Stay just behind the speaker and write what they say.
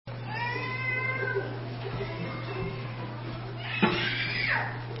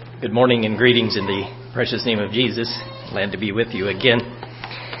Good morning and greetings in the precious name of Jesus. Glad to be with you again.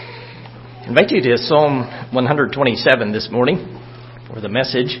 I invite you to Psalm 127 this morning for the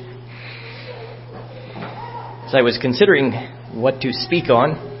message. As I was considering what to speak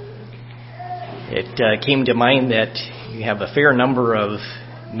on, it came to mind that you have a fair number of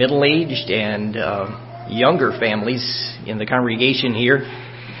middle-aged and younger families in the congregation here,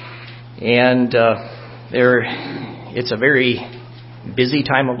 and it's a very busy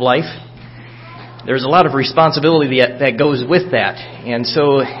time of life. There's a lot of responsibility that goes with that. And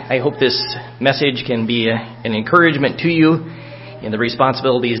so I hope this message can be an encouragement to you in the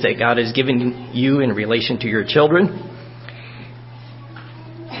responsibilities that God has given you in relation to your children.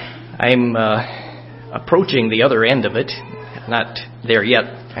 I'm approaching the other end of it. Not there yet.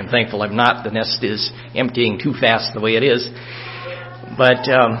 I'm thankful I'm not. The nest is emptying too fast the way it is. But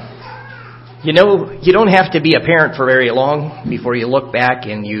you don't have to be a parent for very long before you look back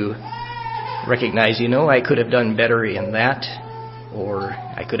and you recognize, I could have done better in that, or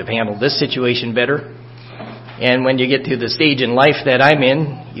I could have handled this situation better. And when you get to the stage in life that I'm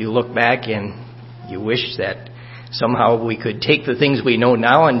in, you look back and you wish that somehow we could take the things we know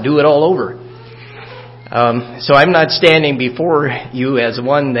now and do it all over. So I'm not standing before you as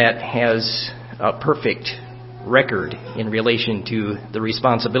one that has a perfect record in relation to the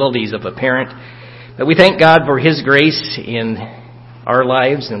responsibilities of a parent. But we thank God for His grace in our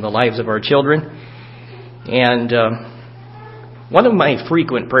lives and the lives of our children. And one of my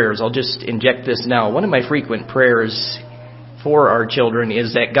frequent prayers, I'll just inject this now, one of my frequent prayers for our children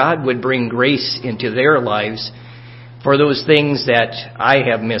is that God would bring grace into their lives for those things that I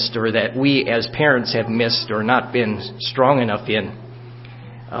have missed or that we as parents have missed or not been strong enough in.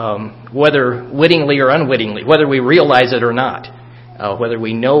 Whether wittingly or unwittingly, whether we realize it or not, whether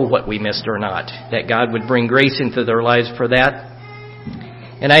we know what we missed or not, that God would bring grace into their lives for that.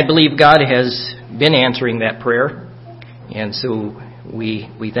 And I believe God has been answering that prayer, and so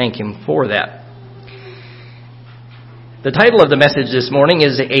we thank Him for that. The title of the message this morning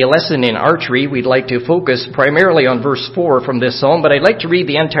is A Lesson in Archery. We'd like to focus primarily on verse 4 from this psalm, but I'd like to read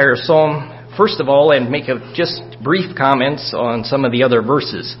the entire psalm first of all, and make just brief comments on some of the other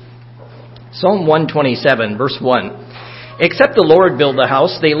verses. Psalm 127, verse 1. Except the Lord build the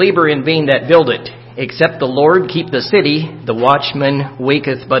house, they labor in vain that build it. Except the Lord keep the city, the watchman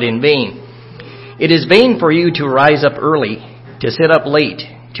waketh but in vain. It is vain for you to rise up early, to sit up late,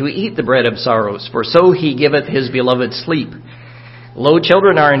 to eat the bread of sorrows, for so He giveth His beloved sleep. Lo,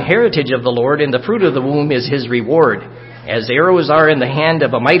 children are an heritage of the Lord, and the fruit of the womb is His reward. As arrows are in the hand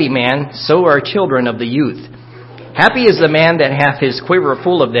of a mighty man, so are children of the youth. Happy is the man that hath his quiver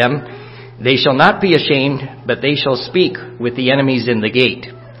full of them. They shall not be ashamed, but they shall speak with the enemies in the gate.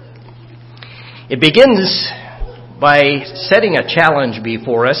 It begins by setting a challenge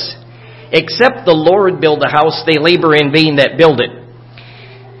before us. Except the Lord build the house, they labor in vain that build it.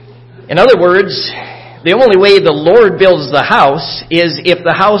 In other words, the only way the Lord builds the house is if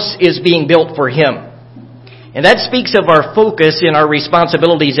the house is being built for Him. And that speaks of our focus in our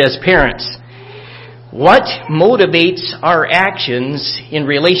responsibilities as parents. What motivates our actions in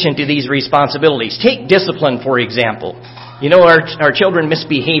relation to these responsibilities? Take discipline, for example. Our children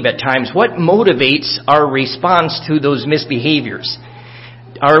misbehave at times. What motivates our response to those misbehaviors?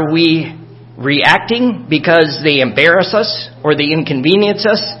 Are we reacting because they embarrass us or they inconvenience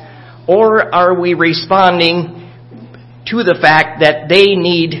us? Or are we responding to the fact that they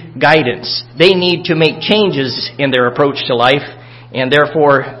need guidance? They need to make changes in their approach to life, and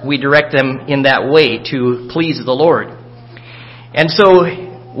therefore we direct them in that way to please the Lord. And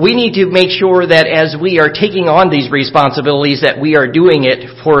so we need to make sure that as we are taking on these responsibilities that we are doing it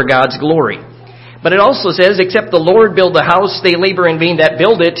for God's glory. But it also says, except the Lord build the house, they labor in vain that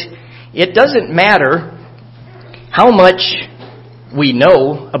build it. It doesn't matter how much we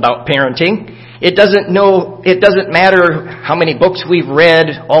know about parenting. It doesn't matter how many books we've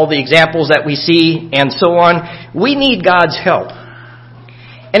read, all the examples that we see, and so on. We need God's help.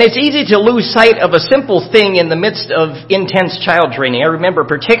 And it's easy to lose sight of a simple thing in the midst of intense child training. I remember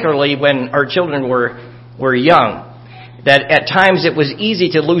particularly when our children were young, that at times it was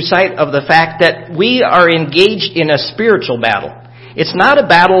easy to lose sight of the fact that we are engaged in a spiritual battle. It's not a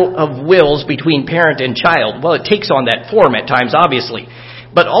battle of wills between parent and child. Well, it takes on that form at times, obviously.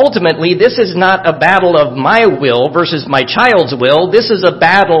 But ultimately, this is not a battle of my will versus my child's will. This is a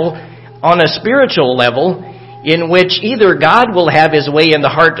battle on a spiritual level in which either God will have His way in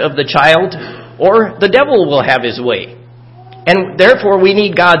the heart of the child or the devil will have his way. And therefore, we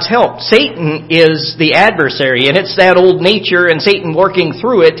need God's help. Satan is the adversary, and it's that old nature and Satan working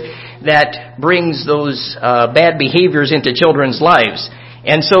through it that brings those bad behaviors into children's lives.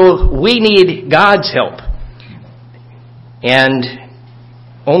 And so we need God's help. And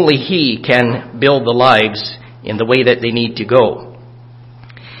only He can build the lives in the way that they need to go.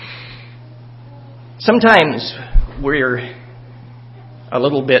 Sometimes we're a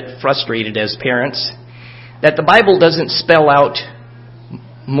little bit frustrated as parents that the Bible doesn't spell out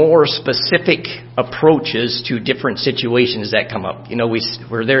more specific approaches to different situations that come up.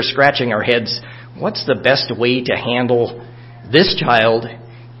 We're there scratching our heads. What's the best way to handle this child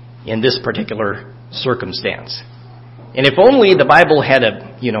in this particular circumstance? And if only the Bible had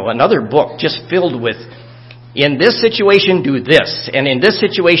another book just filled with, in this situation do this, and in this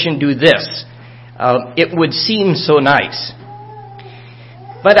situation do this, it would seem so nice.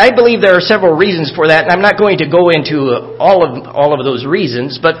 But I believe there are several reasons for that, and I'm not going to go into all of those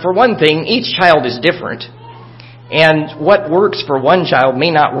reasons, but for one thing, each child is different, and what works for one child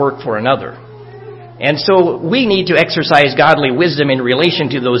may not work for another. And so we need to exercise godly wisdom in relation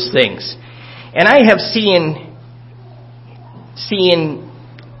to those things. And I have seen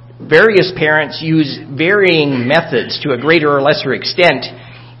various parents use varying methods to a greater or lesser extent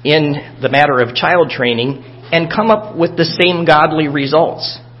in the matter of child training and come up with the same godly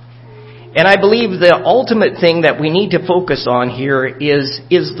results. And I believe the ultimate thing that we need to focus on here is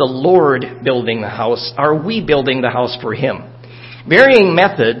the Lord building the house? Are we building the house for Him? Varying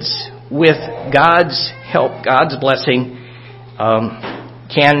methods with God's help, God's blessing,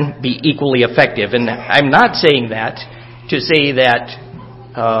 can be equally effective. And I'm not saying that to say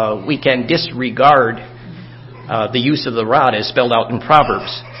that we can disregard the use of the rod as spelled out in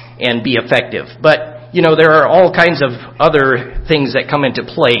Proverbs and be effective. But, there are all kinds of other things that come into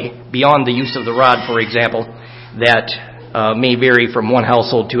play beyond the use of the rod, for example, that may vary from one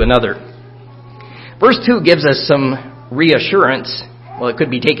household to another. Verse 2 gives us some reassurance. Well, it could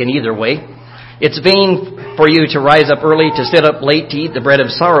be taken either way. It's vain for you to rise up early, to sit up late, to eat the bread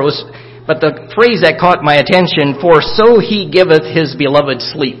of sorrows. But the phrase that caught my attention, for so He giveth His beloved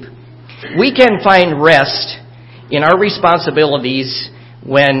sleep. We can find rest in our responsibilities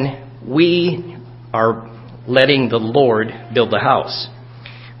when we are letting the Lord build the house.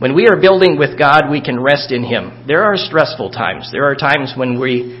 When we are building with God, we can rest in Him. There are stressful times. There are times when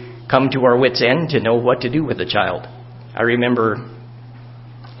we come to our wits' end to know what to do with a child. I remember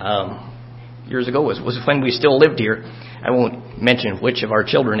years ago was when we still lived here. I won't mention which of our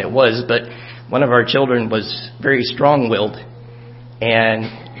children it was, but one of our children was very strong-willed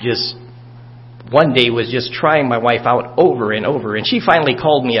and just one day was just trying my wife out over and over. And she finally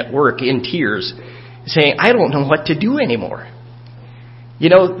called me at work in tears saying, I don't know what to do anymore.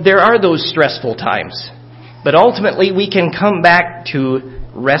 There are those stressful times, but ultimately we can come back to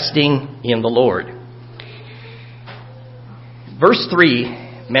resting in the Lord. Verse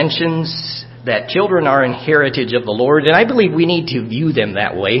 3 mentions that children are an heritage of the Lord, and I believe we need to view them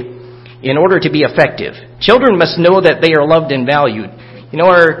that way in order to be effective. Children must know that they are loved and valued.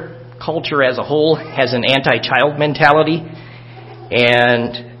 Our culture as a whole has an anti-child mentality,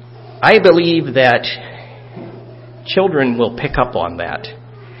 and I believe that children will pick up on that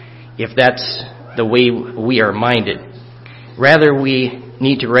if that's the way we are minded. Rather, we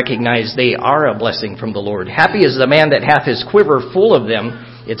need to recognize they are a blessing from the Lord. Happy is the man that hath his quiver full of them,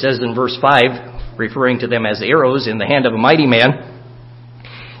 it says in verse 5, referring to them as arrows in the hand of a mighty man.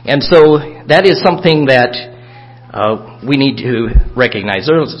 And so that is something that we need to recognize.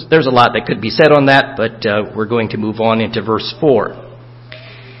 There's a lot that could be said on that, but we're going to move on into verse 4.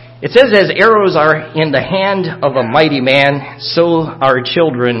 It says, as arrows are in the hand of a mighty man, so are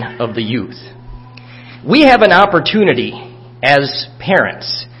children of the youth. We have an opportunity as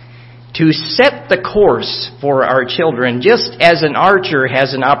parents to set the course for our children, just as an archer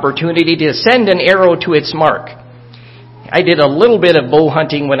has an opportunity to send an arrow to its mark. I did a little bit of bow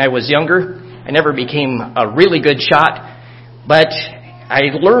hunting when I was younger. I never became a really good shot, but I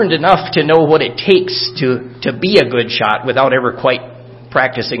learned enough to know what it takes to be a good shot without ever quite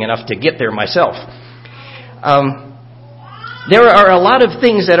practicing enough to get there myself. There are a lot of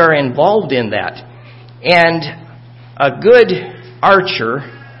things that are involved in that, and a good archer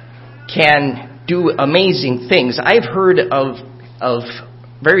can do amazing things. I've heard of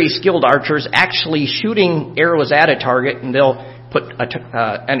very skilled archers actually shooting arrows at a target, and they'll put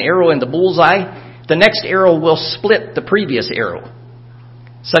an arrow in the bullseye. The next arrow will split the previous arrow.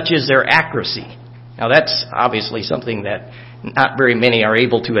 Such is their accuracy. Now that's obviously something that not very many are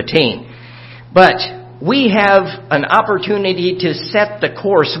able to attain. But we have an opportunity to set the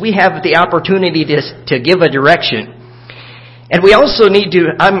course. We have the opportunity to give a direction. And we also need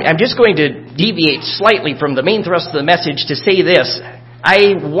to, I'm just going to deviate slightly from the main thrust of the message to say this.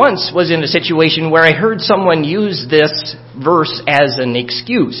 I once was in a situation where I heard someone use this verse as an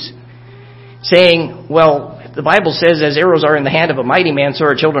excuse, saying, well, the Bible says, as arrows are in the hand of a mighty man, so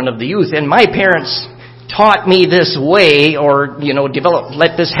are children of the youth. And my parents taught me this way, or,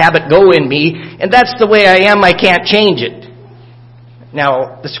 let this habit go in me, and that's the way I am, I can't change it.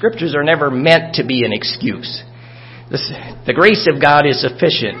 Now, the Scriptures are never meant to be an excuse. The grace of God is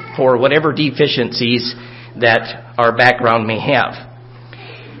sufficient for whatever deficiencies that our background may have.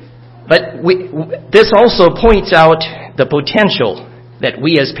 But this also points out the potential that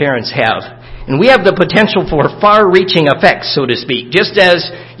we as parents have. And we have the potential for far-reaching effects, so to speak. Just as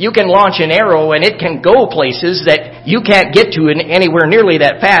you can launch an arrow and it can go places that you can't get to anywhere nearly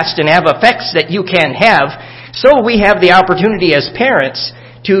that fast and have effects that you can have, so we have the opportunity as parents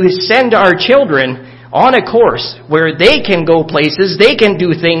to send our children on a course where they can go places, they can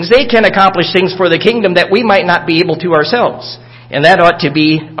do things, they can accomplish things for the kingdom that we might not be able to ourselves. And that ought to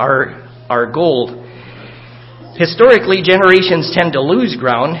be our goal. Historically, generations tend to lose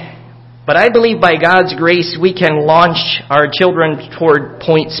ground, but I believe by God's grace we can launch our children toward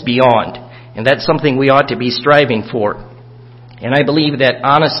points beyond. And that's something we ought to be striving for. And I believe that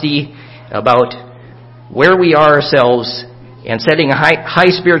honesty about where we are ourselves and setting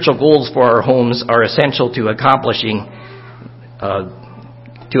high spiritual goals for our homes are essential to accomplishing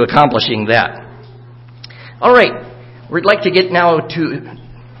that. All right, we'd like to get now to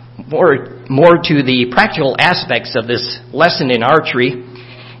more to the practical aspects of this lesson in archery.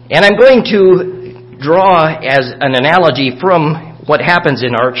 And I'm going to draw as an analogy from what happens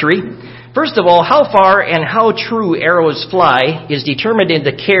in archery. First of all, how far and how true arrows fly is determined in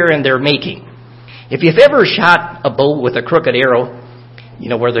the care in their making. If you've ever shot a bow with a crooked arrow,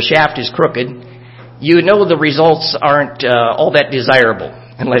 where the shaft is crooked, you know the results aren't all that desirable,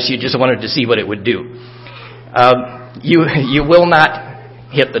 unless you just wanted to see what it would do. You will not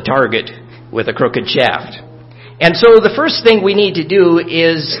hit the target with a crooked shaft. And so the first thing we need to do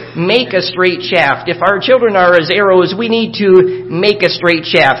is make a straight shaft. If our children are as arrows, we need to make a straight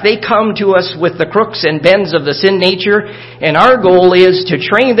shaft. They come to us with the crooks and bends of the sin nature, and our goal is to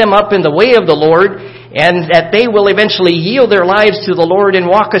train them up in the way of the Lord, and that they will eventually yield their lives to the Lord and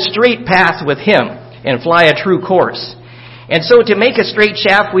walk a straight path with Him and fly a true course. And so to make a straight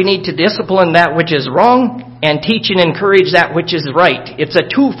shaft, we need to discipline that which is wrong and teach and encourage that which is right. It's a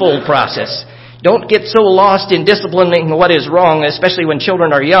twofold process. Don't get so lost in disciplining what is wrong, especially when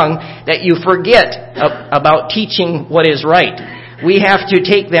children are young, that you forget about teaching what is right. We have to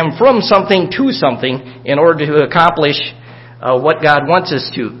take them from something to something in order to accomplish what God wants us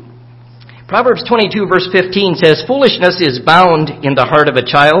to. Proverbs 22 verse 15 says, "Foolishness is bound in the heart of a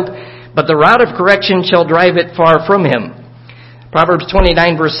child, but the rod of correction shall drive it far from him." Proverbs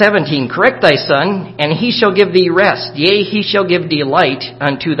 29 verse 17, "Correct thy son, and he shall give thee rest. Yea, he shall give delight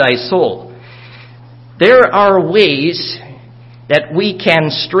unto thy soul." There are ways that we can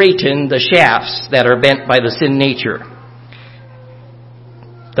straighten the shafts that are bent by the sin nature.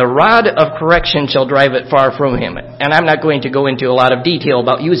 The rod of correction shall drive it far from him. And I'm not going to go into a lot of detail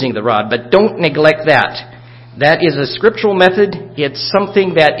about using the rod, but don't neglect that. That is a scriptural method. It's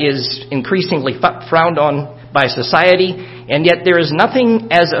something that is increasingly frowned on by society, and yet there is nothing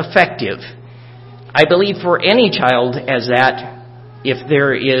as effective, I believe, for any child as that, if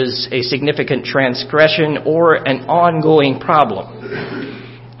there is a significant transgression or an ongoing problem.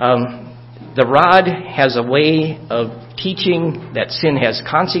 The rod has a way of teaching that sin has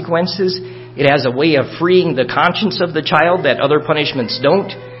consequences. It has a way of freeing the conscience of the child that other punishments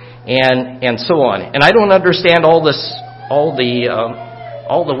don't, and so on. And I don't understand all the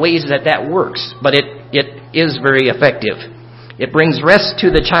ways that works, but it is very effective. It brings rest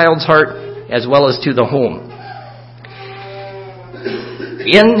to the child's heart as well as to the home.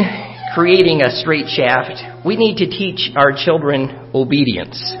 In creating a straight shaft, we need to teach our children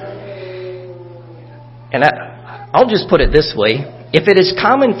obedience. And I'll just put it this way. If it is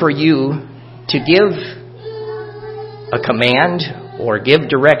common for you to give a command or give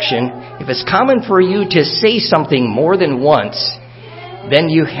direction, if it's common for you to say something more than once, then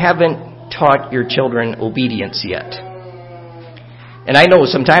you haven't taught your children obedience yet. And I know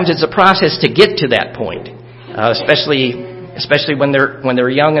sometimes it's a process to get to that point, especially when they're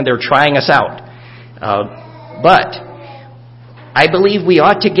young and they're trying us out. But I believe we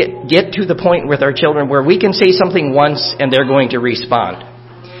ought to get to the point with our children where we can say something once and they're going to respond.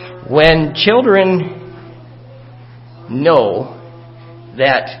 When children know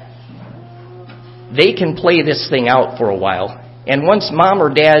that they can play this thing out for a while, and once mom or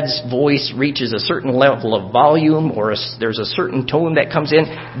dad's voice reaches a certain level of volume or there's a certain tone that comes in,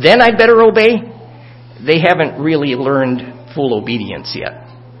 then I'd better obey, they haven't really learned full obedience yet.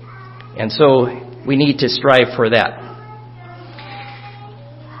 And so we need to strive for that.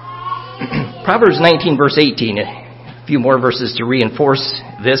 Proverbs 19, verse 18, a few more verses to reinforce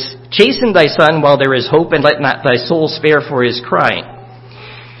this. Chasten thy son while there is hope, and let not thy soul spare for his crying.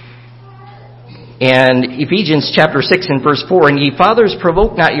 And Ephesians chapter 6 and verse 4, and ye fathers,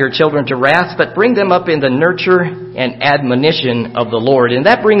 provoke not your children to wrath, but bring them up in the nurture and admonition of the Lord. And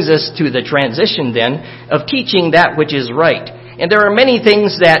that brings us to the transition then of teaching that which is right. And there are many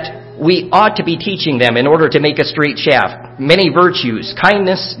things that we ought to be teaching them in order to make a straight shaft. Many virtues: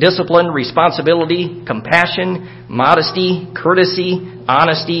 kindness, discipline, responsibility, compassion, modesty, courtesy,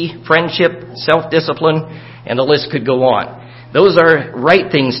 honesty, friendship, self-discipline, and the list could go on. Those are right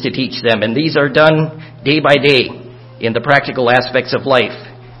things to teach them, and these are done day by day in the practical aspects of life.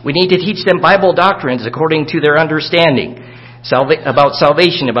 We need to teach them Bible doctrines according to their understanding, about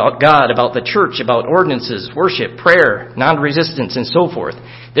salvation, about God, about the church, about ordinances, worship, prayer, non-resistance, and so forth.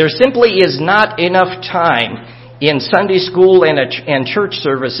 There simply is not enough time in Sunday school and church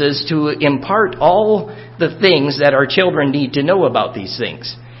services to impart all the things that our children need to know about these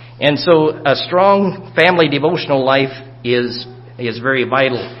things. And so a strong family devotional life is very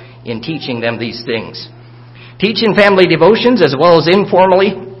vital in teaching them these things. Teaching family devotions as well as informally.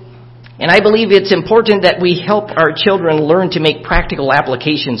 And I believe it's important that we help our children learn to make practical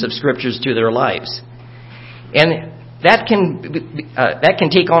applications of scriptures to their lives. And that can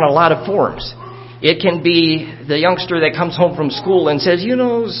take on a lot of forms. It can be the youngster that comes home from school and says,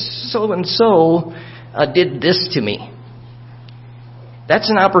 so-and-so did this to me. That's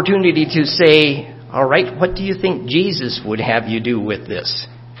an opportunity to say, all right, what do you think Jesus would have you do with this?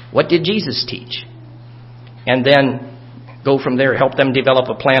 What did Jesus teach? And then go from there, help them develop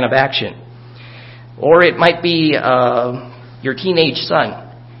a plan of action. Or it might be your teenage son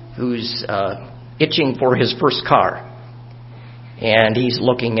who's itching for his first car. And he's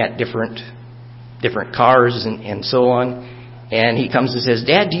looking at different cars and so on. And he comes and says,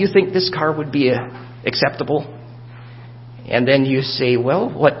 Dad, do you think this car would be acceptable? And then you say, well,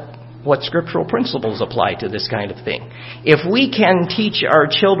 what scriptural principles apply to this kind of thing? If we can teach our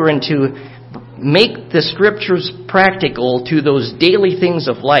children to make the scriptures practical to those daily things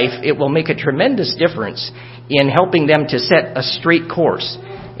of life, it will make a tremendous difference in helping them to set a straight course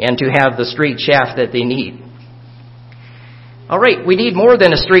and to have the straight shaft that they need. All right, we need more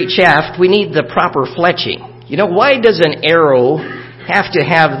than a straight shaft. We need the proper fletching. Why does an arrow have to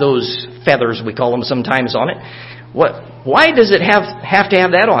have those feathers, we call them sometimes, on it? Why does it have to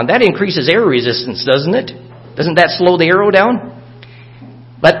have that on? That increases air resistance, doesn't it? Doesn't that slow the arrow down?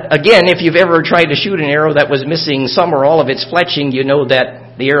 But again, if you've ever tried to shoot an arrow that was missing some or all of its fletching, you know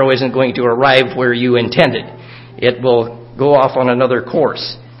that the arrow isn't going to arrive where you intended. It will go off on another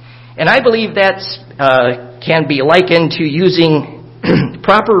course. And I believe that can be likened to using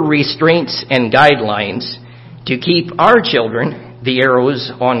proper restraints and guidelines to keep our children, the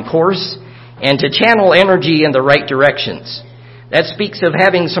arrows, on course and to channel energy in the right directions. That speaks of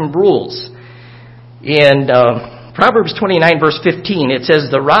having some rules. In Proverbs 29, verse 15, it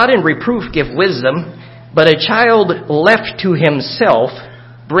says, the rod and reproof give wisdom, but a child left to himself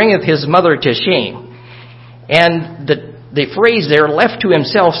bringeth his mother to shame. And the phrase there, left to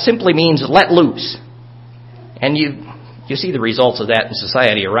himself, simply means let loose. And you see the results of that in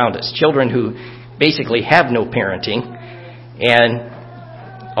society around us. Children who basically have no parenting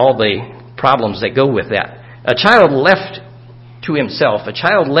and all the problems that go with that. A child left to himself, a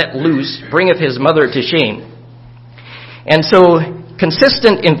child let loose, bringeth his mother to shame. And so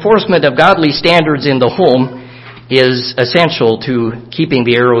consistent enforcement of godly standards in the home is essential to keeping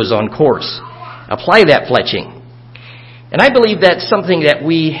the arrows on course. Apply that fletching. And I believe that's something that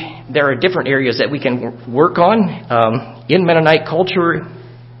there are different areas that we can work on. In Mennonite culture,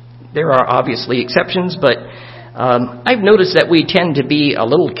 there are obviously exceptions, but I've noticed that we tend to be a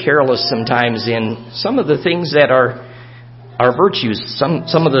little careless sometimes in some of the things that are virtues,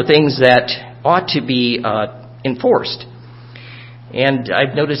 some of the things that ought to be enforced. And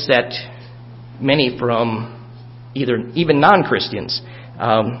I've noticed that many from even non-Christians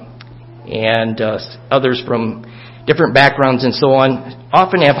and others from different backgrounds and so on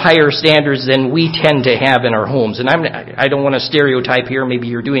often have higher standards than we tend to have in our homes. And I don't want to stereotype here. Maybe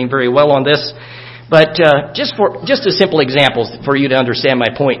you're doing very well on this. But just a simple example for you to understand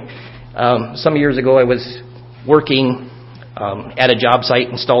my point. Some years ago I was working at a job site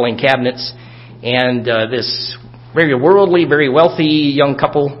installing cabinets, and this very worldly, very wealthy young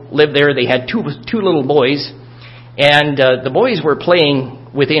couple lived there. They had two little boys, and the boys were playing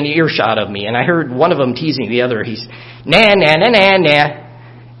within earshot of me, and I heard one of them teasing the other. He's, nah, nah, nah, nah, nah.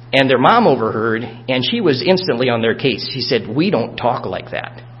 And their mom overheard, and she was instantly on their case. She said, "We don't talk like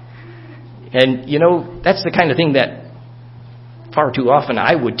that." And, that's the kind of thing that far too often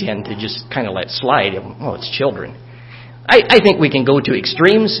I would tend to just kind of let slide. Oh, it's children. I think we can go to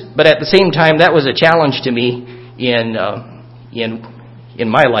extremes, but at the same time, that was a challenge to me in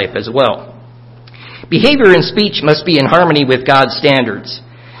my life as well. Behavior and speech must be in harmony with God's standards.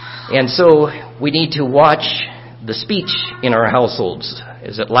 And so we need to watch the speech in our households.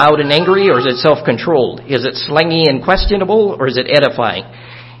 Is it loud and angry, or is it self-controlled? Is it slangy and questionable, or is it edifying?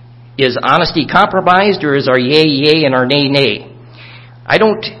 Is honesty compromised, or is our yay, yay, and our nay, nay? I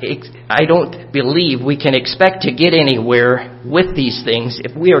don't believe we can expect to get anywhere with these things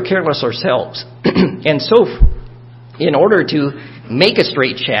if we are careless ourselves. And so, in order to make a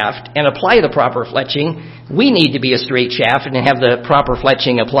straight shaft and apply the proper fletching, we need to be a straight shaft and have the proper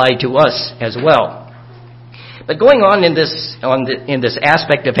fletching applied to us as well. But going on in this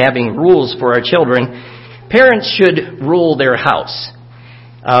aspect of having rules for our children, parents should rule their house.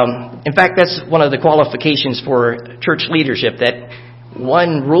 In fact, that's one of the qualifications for church leadership, that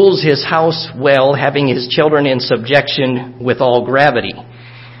one rules his house well, having his children in subjection with all gravity.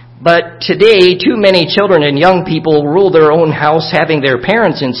 But today, too many children and young people rule their own house, having their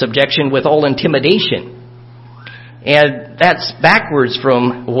parents in subjection with all intimidation. And that's backwards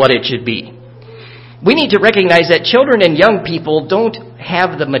from what it should be. We need to recognize that children and young people don't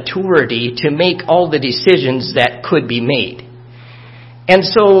have the maturity to make all the decisions that could be made. And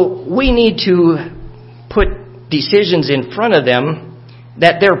so we need to put decisions in front of them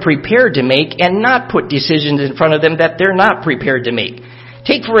that they're prepared to make, and not put decisions in front of them that they're not prepared to make.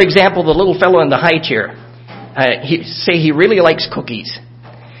 Take, for example, the little fellow in the high chair. He really likes cookies.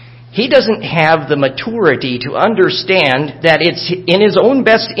 He doesn't have the maturity to understand that it's in his own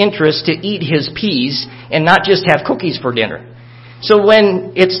best interest to eat his peas and not just have cookies for dinner. So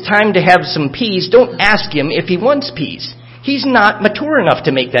when it's time to have some peas, don't ask him if he wants peas. He's not mature enough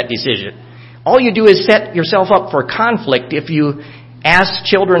to make that decision. All you do is set yourself up for conflict if you ask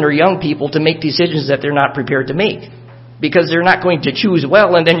children or young people to make decisions that they're not prepared to make. Because they're not going to choose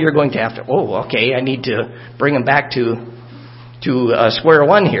well, and then you're going to have to, I need to bring them back to square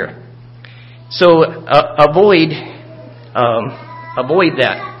one here. So avoid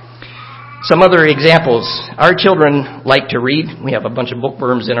that. Some other examples. Our children like to read. We have a bunch of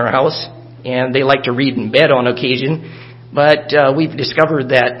bookworms in our house, and they like to read in bed on occasion. But we've discovered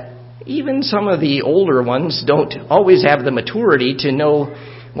that even some of the older ones don't always have the maturity to know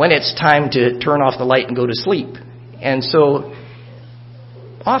when it's time to turn off the light and go to sleep. And so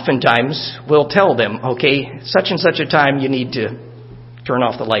oftentimes we'll tell them, such and such a time you need to turn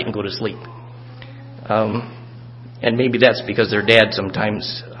off the light and go to sleep. And maybe that's because their dad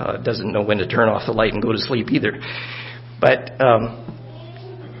sometimes doesn't know when to turn off the light and go to sleep either. But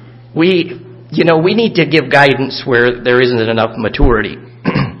we need to give guidance where there isn't enough maturity.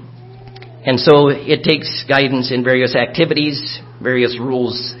 And so it takes guidance in various activities. Various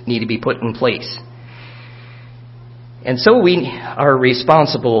rules need to be put in place. And so we are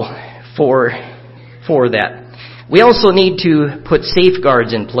responsible for that. We also need to put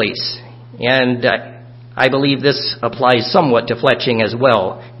safeguards in place. And I believe this applies somewhat to fletching as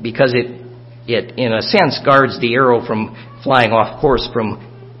well, because it in a sense guards the arrow from flying off course from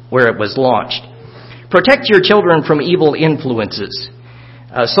where it was launched. Protect your children from evil influences.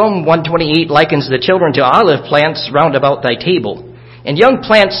 Psalm 128 likens the children to olive plants round about thy table. And young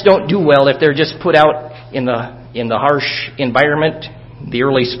plants don't do well if they're just put out in the harsh environment, the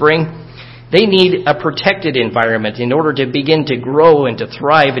early spring. They need a protected environment in order to begin to grow and to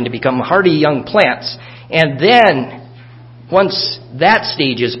thrive and to become hardy young plants. And then, once that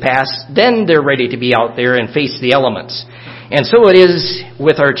stage is passed, then they're ready to be out there and face the elements. And so it is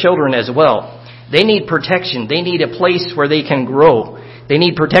with our children as well. They need protection. They need a place where they can grow. They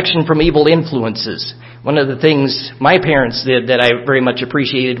need protection from evil influences. One of the things my parents did that I very much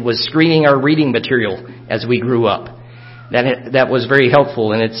appreciated was screening our reading material as we grew up. That was very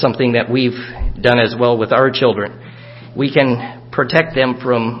helpful, and it's something that we've done as well with our children. We can protect them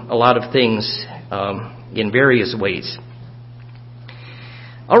from a lot of things in various ways.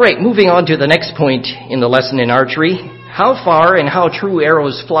 All right, moving on to the next point in the lesson in archery. How far and how true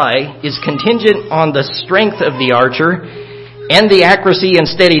arrows fly is contingent on the strength of the archer and the accuracy and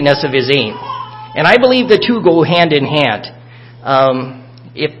steadiness of his aim. And I believe the two go hand in hand.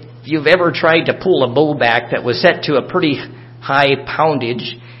 If you've ever tried to pull a bow back that was set to a pretty high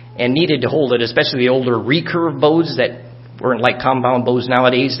poundage and needed to hold it, especially the older recurve bows that weren't like compound bows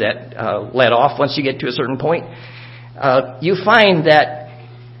nowadays that let off once you get to a certain point, you find that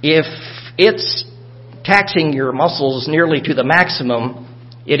if it's taxing your muscles nearly to the maximum,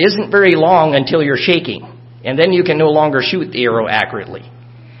 It isn't very long until you're shaking, and then you can no longer shoot the arrow accurately.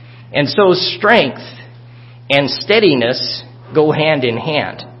 And so strength and steadiness go hand in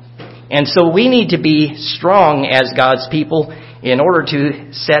hand. And so we need to be strong as God's people in order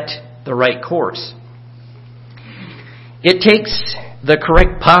to set the right course. It takes the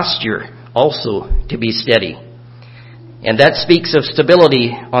correct posture also to be steady. And that speaks of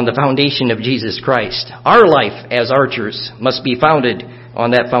stability on the foundation of Jesus Christ. Our life as archers must be founded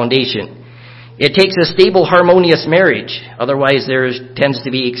on that foundation. It takes a stable, harmonious marriage. Otherwise, there tends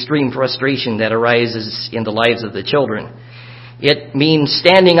to be extreme frustration that arises in the lives of the children. It means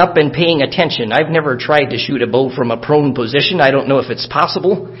standing up and paying attention. I've never tried to shoot a bow from a prone position. I don't know if it's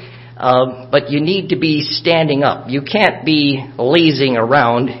possible. But you need to be standing up. You can't be lazing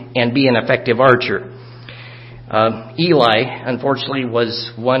around and be an effective archer. Eli, unfortunately,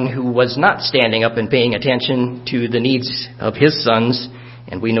 was one who was not standing up and paying attention to the needs of his sons,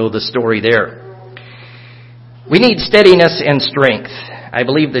 and we know the story there. We need steadiness and strength. I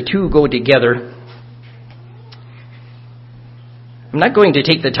believe the two go together. I'm not going to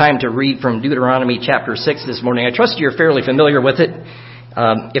take the time to read from Deuteronomy chapter 6 this morning. I trust you're fairly familiar with it.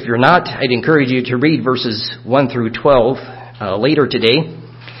 If you're not, I'd encourage you to read verses 1 through 12 later today.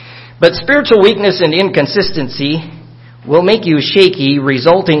 But spiritual weakness and inconsistency will make you shaky,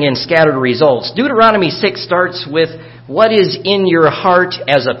 resulting in scattered results. Deuteronomy 6 starts with what is in your heart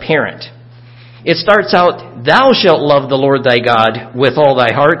as a parent. It starts out, thou shalt love the Lord thy God with all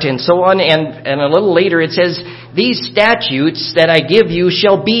thy heart, and so on. And a little later it says, these statutes that I give you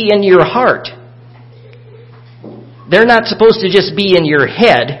shall be in your heart. They're not supposed to just be in your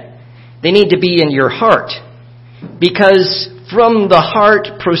head. They need to be in your heart. Because from the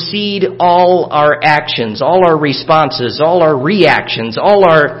heart proceed all our actions, all our responses, all our reactions, all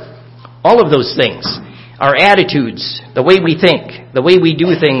of those things. Our attitudes, the way we think, the way we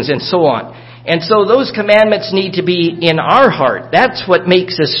do things, and so on. And so those commandments need to be in our heart. That's what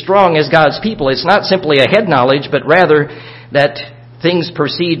makes us strong as God's people. It's not simply a head knowledge, but rather that things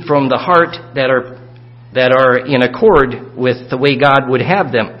proceed from the heart that are in accord with the way God would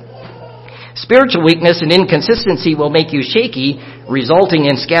have them. Spiritual weakness and inconsistency will make you shaky, resulting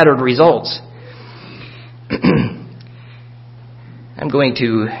in scattered results. I'm going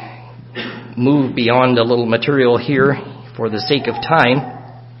to move beyond a little material here for the sake of time.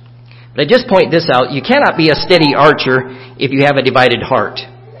 But I just point this out. You cannot be a steady archer if you have a divided heart.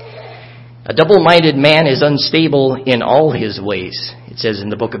 A double-minded man is unstable in all his ways, it says in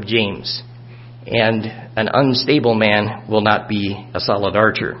the book of James. And an unstable man will not be a solid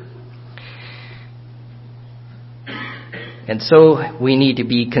archer. And so we need to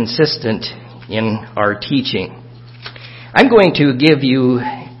be consistent in our teaching. I'm going to give you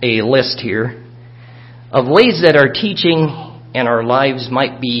a list here of ways that our teaching and our lives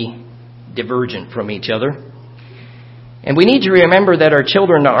might be divergent from each other. And we need to remember that our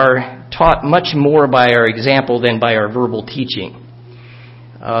children are taught much more by our example than by our verbal teaching.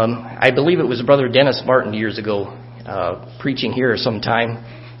 I believe it was Brother Dennis Martin years ago, preaching here sometime,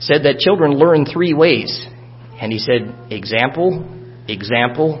 said that children learn three ways. And he said, example,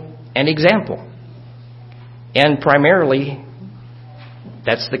 example, and example. And primarily,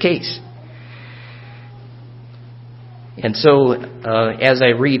 that's the case. And so, as I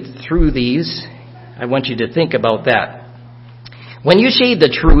read through these, I want you to think about that. When you shade the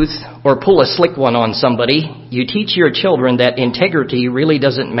truth or pull a slick one on somebody, you teach your children that integrity really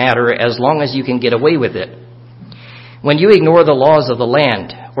doesn't matter as long as you can get away with it. When you ignore the laws of the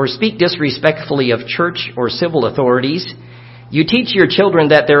land or speak disrespectfully of church or civil authorities, you teach your children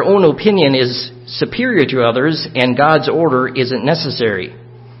that their own opinion is superior to others and God's order isn't necessary.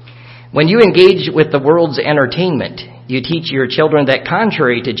 When you engage with the world's entertainment, you teach your children that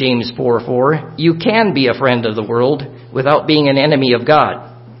contrary to James 4:4, you can be a friend of the world without being an enemy of God.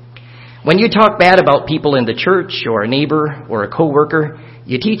 When you talk bad about people in the church or a neighbor or a coworker,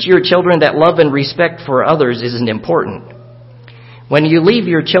 you teach your children that love and respect for others isn't important. When you leave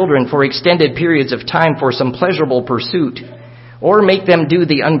your children for extended periods of time for some pleasurable pursuit, or make them do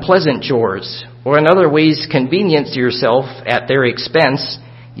the unpleasant chores, or in other ways convenience yourself at their expense,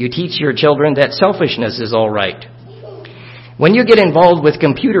 you teach your children that selfishness is all right. When you get involved with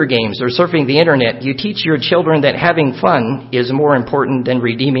computer games or surfing the internet, you teach your children that having fun is more important than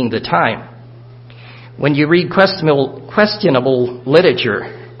redeeming the time. When you read questionable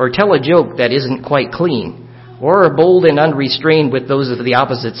literature or tell a joke that isn't quite clean, or are bold and unrestrained with those of the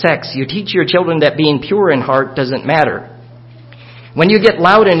opposite sex, you teach your children that being pure in heart doesn't matter. When you get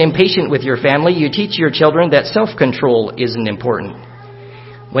loud and impatient with your family, you teach your children that self-control isn't important.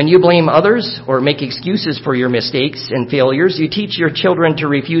 When you blame others or make excuses for your mistakes and failures, you teach your children to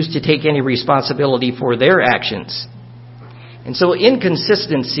refuse to take any responsibility for their actions. And so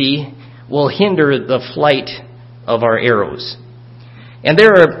inconsistency will hinder the flight of our arrows. And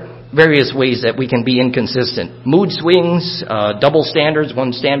there are various ways that we can be inconsistent. Mood swings, double standards,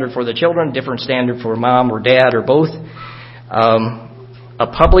 one standard for the children, different standard for mom or dad or both. A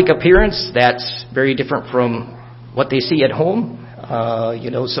public appearance, that's very different from what they see at home.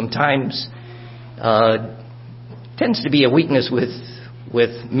 Sometimes tends to be a weakness with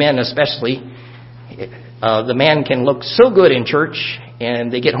men especially. The man can look so good in church,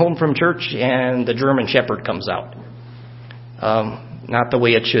 and they get home from church, and the German Shepherd comes out. Not the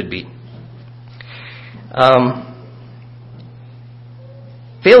way it should be.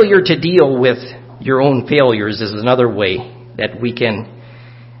 Failure to deal with your own failures is another way that we can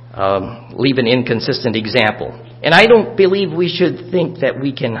leave an inconsistent example. And I don't believe we should think that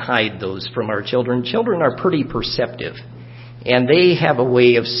we can hide those from our children. Children are pretty perceptive, and they have a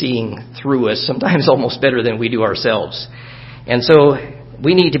way of seeing through us, sometimes almost better than we do ourselves. And so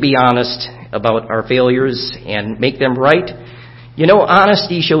we need to be honest about our failures and make them right.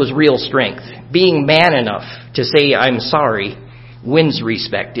 Honesty shows real strength. Being man enough to say, I'm sorry, wins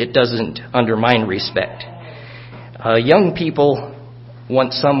respect. It doesn't undermine respect. Young people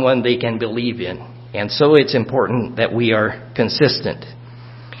want someone they can believe in, and so it's important that we are consistent.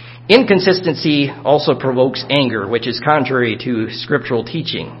 Inconsistency also provokes anger, which is contrary to scriptural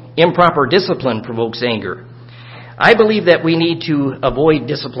teaching. Improper discipline provokes anger. I believe that we need to avoid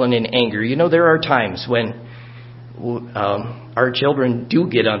discipline and anger. There are times when our children do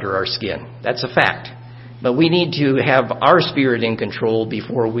get under our skin. That's a fact. But we need to have our spirit in control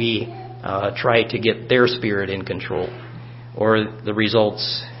before we try to get their spirit in control, or the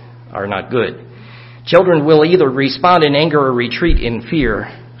results are not good. Children will either respond in anger or retreat in fear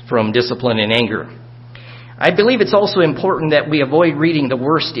from discipline and anger. I believe it's also important that we avoid reading the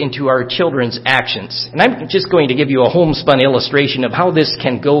worst into our children's actions. And I'm just going to give you a homespun illustration of how this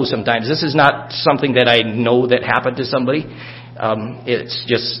can go sometimes. This is not something that I know that happened to somebody. It's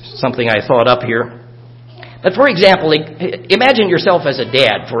just something I thought up here. But for example, imagine yourself as a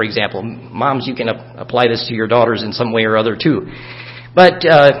dad, for example. Moms, you can apply this to your daughters in some way or other too. But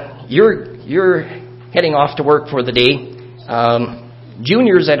you're heading off to work for the day.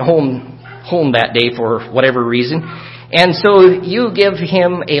 Junior's at home that day for whatever reason. And so you give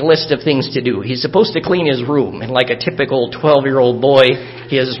him a list of things to do. He's supposed to clean his room. And like a typical 12-year-old boy,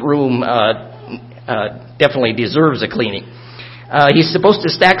 his room definitely deserves a cleaning. He's supposed to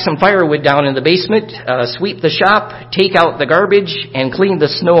stack some firewood down in the basement, sweep the shop, take out the garbage, and clean the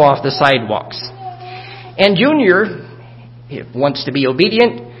snow off the sidewalks. And Junior wants to be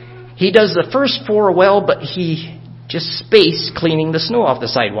obedient. He does the first 4 well, but he just spaced cleaning the snow off the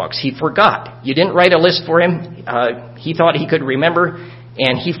sidewalks. He forgot. You didn't write a list for him. He thought he could remember,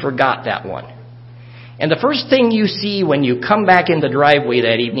 and he forgot that one. And the first thing you see when you come back in the driveway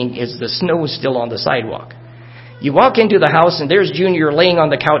that evening is the snow still on the sidewalk. You walk into the house, and there's Junior laying on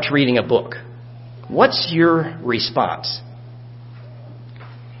the couch reading a book. What's your response?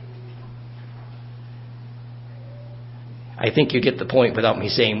 I think you get the point without me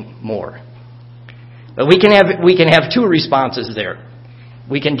saying more. But we can have 2 responses there.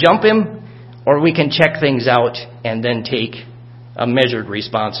 We can jump him, or we can check things out and then take a measured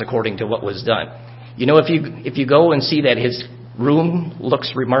response according to what was done. If you go and see that his room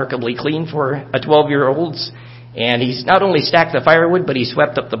looks remarkably clean for a 12-year-old's, and he's not only stacked the firewood, but he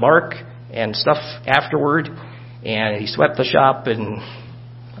swept up the bark and stuff afterward, and he swept the shop and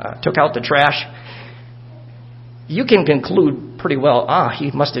took out the trash, you can conclude pretty well,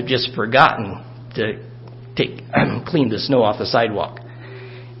 he must have just forgotten to clean the snow off the sidewalk,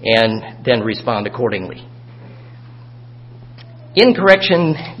 and then respond accordingly. In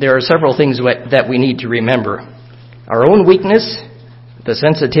correction, there are several things that we need to remember. Our own weakness, the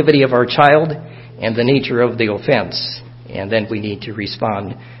sensitivity of our child, and the nature of the offense. And then we need to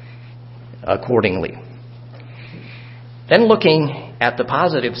respond accordingly. Then looking at the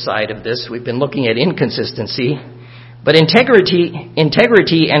positive side of this, we've been looking at inconsistency, but integrity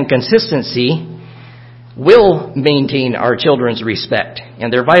and consistency will maintain our children's respect,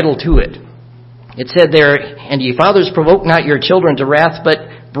 and they're vital to it. It said there, "And ye fathers, provoke not your children to wrath, but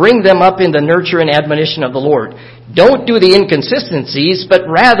bring them up in the nurture and admonition of the Lord." Don't do the inconsistencies, but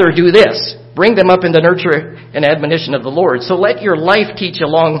rather do this. Bring them up in the nurture and admonition of the Lord. So let your life teach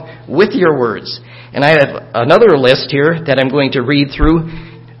along with your words. And I have another list here that I'm going to read through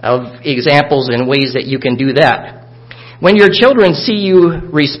of examples and ways that you can do that. When your children see you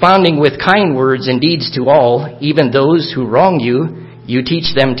responding with kind words and deeds to all, even those who wrong you, you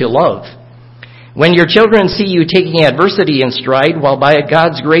teach them to love. When your children see you taking adversity in stride while by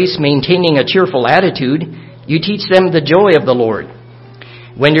God's grace maintaining a cheerful attitude, you teach them the joy of the Lord.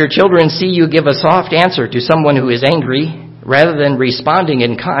 When your children see you give a soft answer to someone who is angry, rather than responding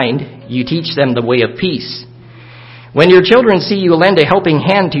in kind, you teach them the way of peace. When your children see you lend a helping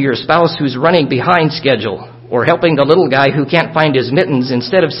hand to your spouse who's running behind schedule, or helping the little guy who can't find his mittens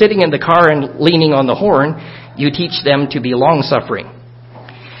instead of sitting in the car and leaning on the horn, you teach them to be long-suffering.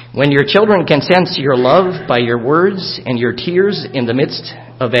 When your children can sense your love by your words and your tears in the midst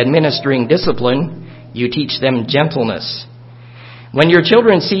of administering discipline, you teach them gentleness. When your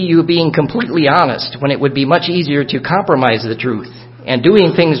children see you being completely honest when it would be much easier to compromise the truth, and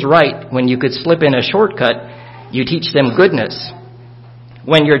doing things right when you could slip in a shortcut, you teach them goodness.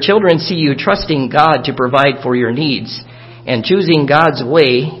 When your children see you trusting God to provide for your needs and choosing God's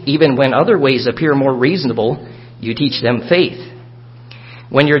way even when other ways appear more reasonable, you teach them faith.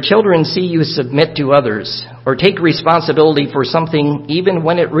 When your children see you submit to others or take responsibility for something even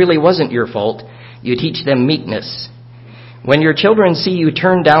when it really wasn't your fault, you teach them meekness. When your children see you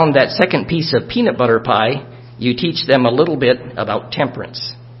turn down that second piece of peanut butter pie, you teach them a little bit about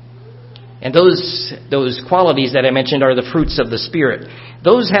temperance. And those qualities that I mentioned are the fruits of the Spirit.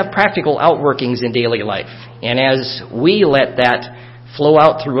 Those have practical outworkings in daily life. And as we let that flow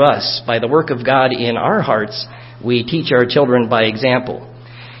out through us by the work of God in our hearts, we teach our children by example.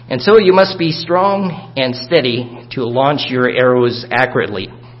 And so you must be strong and steady to launch your arrows accurately.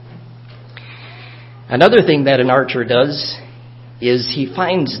 Another thing that an archer does is he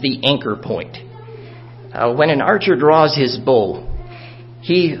finds the anchor point. When an archer draws his bow,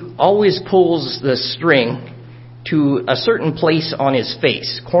 he always pulls the string to a certain place on his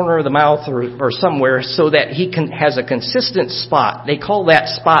face, corner of the mouth or somewhere, so that he has a consistent spot. They call that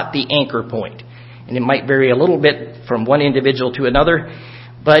spot the anchor point. And it might vary a little bit from one individual to another.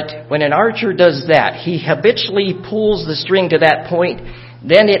 But when an archer does that, he habitually pulls the string to that point.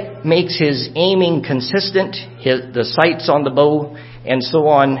 Then it makes his aiming consistent, the sights on the bow and so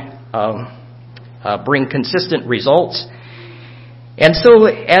on bring consistent results. And so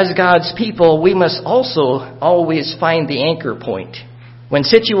as God's people, we must also always find the anchor point. When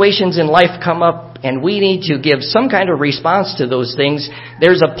situations in life come up and we need to give some kind of response to those things,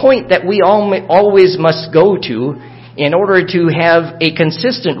 there's a point that we always must go to in order to have a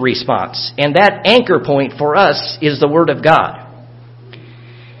consistent response. And that anchor point for us is the Word of God.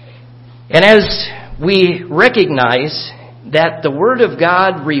 And as we recognize that the Word of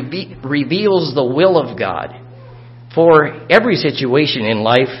God reveals the will of God for every situation in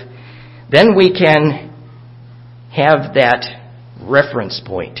life, then we can have that reference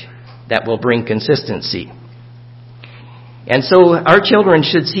point that will bring consistency. And so our children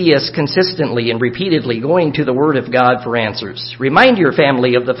should see us consistently and repeatedly going to the Word of God for answers. Remind your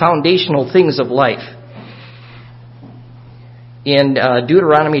family of the foundational things of life. In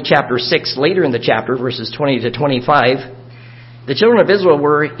Deuteronomy chapter 6, later in the chapter, verses 20 to 25, the children of Israel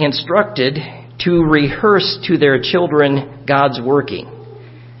were instructed to rehearse to their children God's working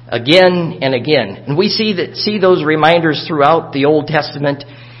again and again. And we see those reminders throughout the Old Testament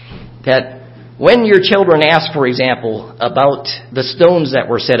that when your children ask, for example, about the stones that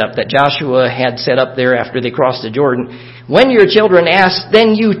were set up, that Joshua had set up there after they crossed the Jordan, when your children ask,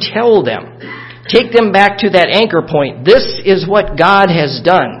 then you tell them. Take them back to that anchor point. This is what God has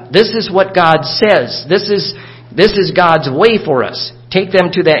done. This is what God says. This is God's way for us. Take them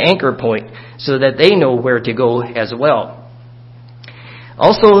to that anchor point so that they know where to go as well.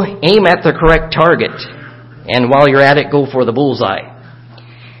 Also, aim at the correct target. And while you're at it, go for the bullseye.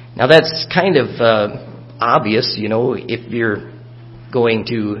 Now that's kind of obvious, if you're going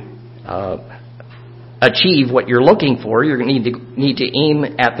to achieve what you're looking for, you're going to need to aim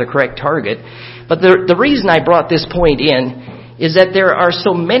at the correct target. But the reason I brought this point in is that there are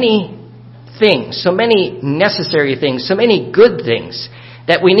so many things, so many necessary things, so many good things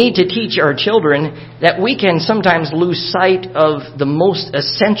that we need to teach our children that we can sometimes lose sight of the most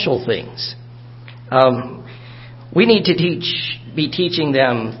essential things. We need to be teaching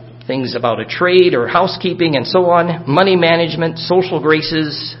them things about a trade or housekeeping and so on, money management, social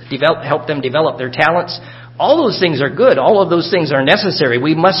graces, help them develop their talents. All those things are good. All of those things are necessary.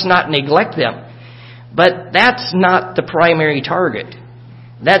 We must not neglect them. But that's not the primary target.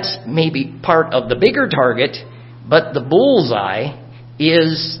 That's maybe part of the bigger target, but the bullseye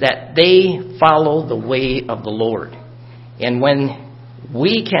is that they follow the way of the Lord. And when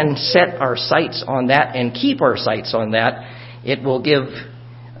we can set our sights on that and keep our sights on that, it will give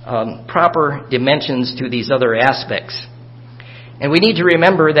proper dimensions to these other aspects. And we need to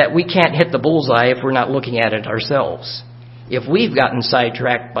remember that we can't hit the bullseye if we're not looking at it ourselves. if we've gotten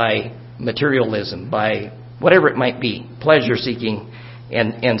sidetracked by materialism, by whatever it might be, pleasure seeking,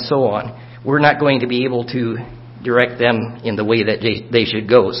 and so on, we're not going to be able to direct them in the way that they should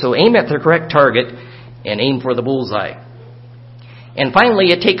go. So aim at the correct target and aim for the bullseye. And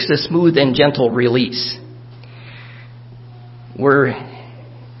finally, it takes a smooth and gentle release. We're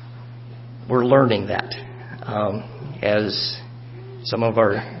learning that as some of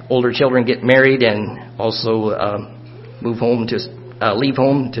our older children get married and also leave home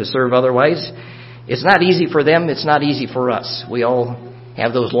to serve otherwise. It's not easy for them. It's not easy for us. We all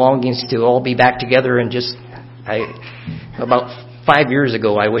have those longings to all be back together. And about 5 years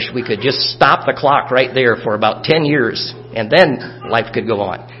ago, I wish we could just stop the clock right there for about 10 years, and then life could go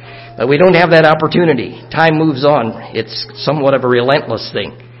on. But we don't have that opportunity. Time moves on. It's somewhat of a relentless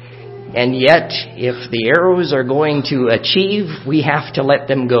thing. And yet, if the arrows are going to achieve, we have to let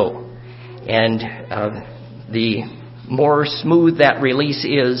them go. And the more smooth that release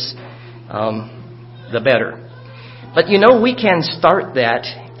is, the better. But we can start that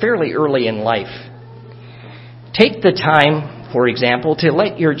fairly early in life. Take the time, for example, to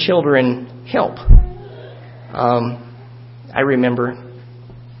let your children help. I remember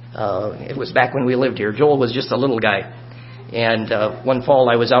it was back when we lived here. Joel was just a little guy. And one fall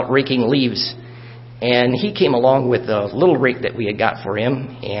I was out raking leaves. And he came along with a little rake that we had got for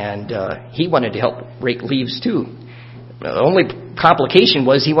him. And he wanted to help rake leaves too. The only complication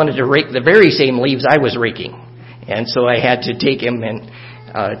was he wanted to rake the very same leaves I was raking. And so I had to take him and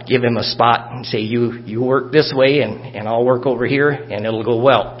give him a spot and say, you work this way and I'll work over here and it'll go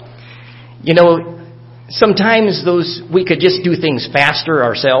well. Sometimes we could just do things faster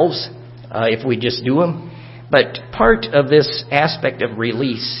ourselves if we just do them. But part of this aspect of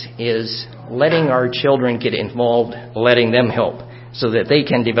release is letting our children get involved, letting them help so that they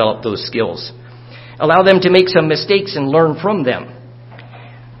can develop those skills. Allow them to make some mistakes and learn from them.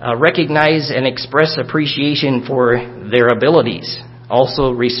 Recognize and express appreciation for their abilities.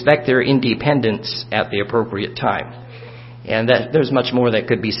 Also respect their independence at the appropriate time. And there's much more that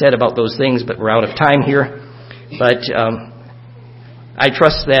could be said about those things, but we're out of time here. But I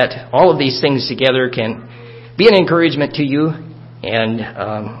trust that all of these things together can be an encouragement to you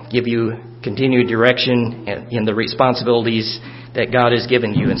and give you continued direction in the responsibilities that God has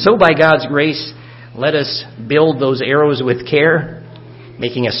given you. And so by God's grace, let us build those arrows with care,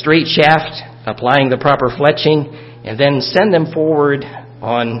 making a straight shaft, applying the proper fletching, and then send them forward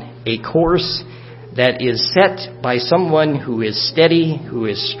on a course that is set by someone who is steady, who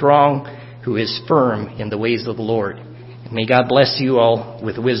is strong, who is firm in the ways of the Lord. And may God bless you all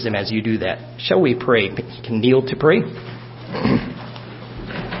with wisdom as you do that. Shall we pray? You can kneel to pray.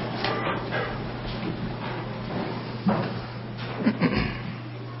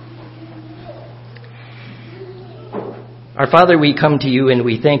 Our Father, we come to you and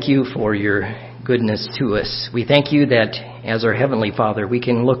we thank you for your goodness to us. We thank you that as our Heavenly Father, we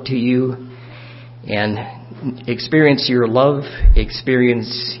can look to you and experience your love,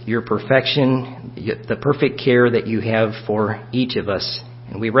 experience your perfection, the perfect care that you have for each of us.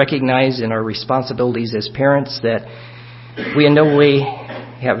 And we recognize in our responsibilities as parents that we in no way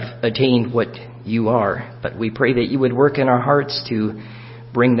have attained what you are. But we pray that you would work in our hearts to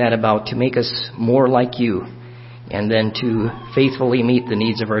bring that about, to make us more like you, and then to faithfully meet the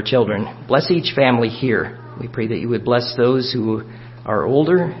needs of our children. Bless each family here. We pray that you would bless those who are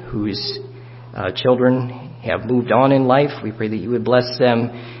older, whose children have moved on in life. We pray that you would bless them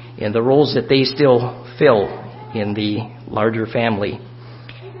in the roles that they still fill in the larger family.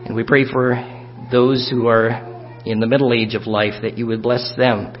 And we pray for those who are in the middle age of life, that you would bless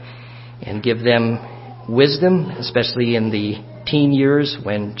them and give them wisdom, especially in the teen years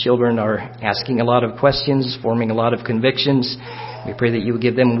when children are asking a lot of questions, forming a lot of convictions. We pray that you would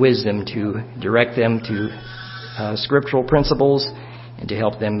give them wisdom to direct them to scriptural principles and to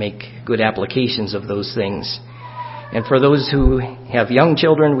help them make good applications of those things. And for those who have young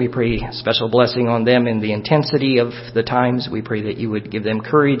children, we pray special blessing on them in the intensity of the times. We pray that you would give them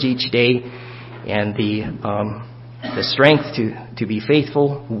courage each day and the strength to be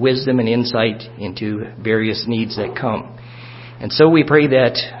faithful, wisdom and insight into various needs that come. And so we pray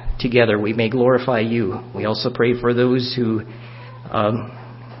that together we may glorify you. We also pray for those who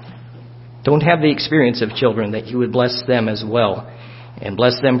don't have the experience of children, that you would bless them as well. And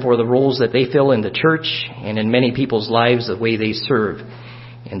bless them for the roles that they fill in the church and in many people's lives, the way they serve.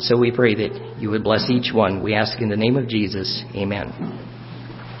 And so we pray that you would bless each one. We ask in the name of Jesus. Amen.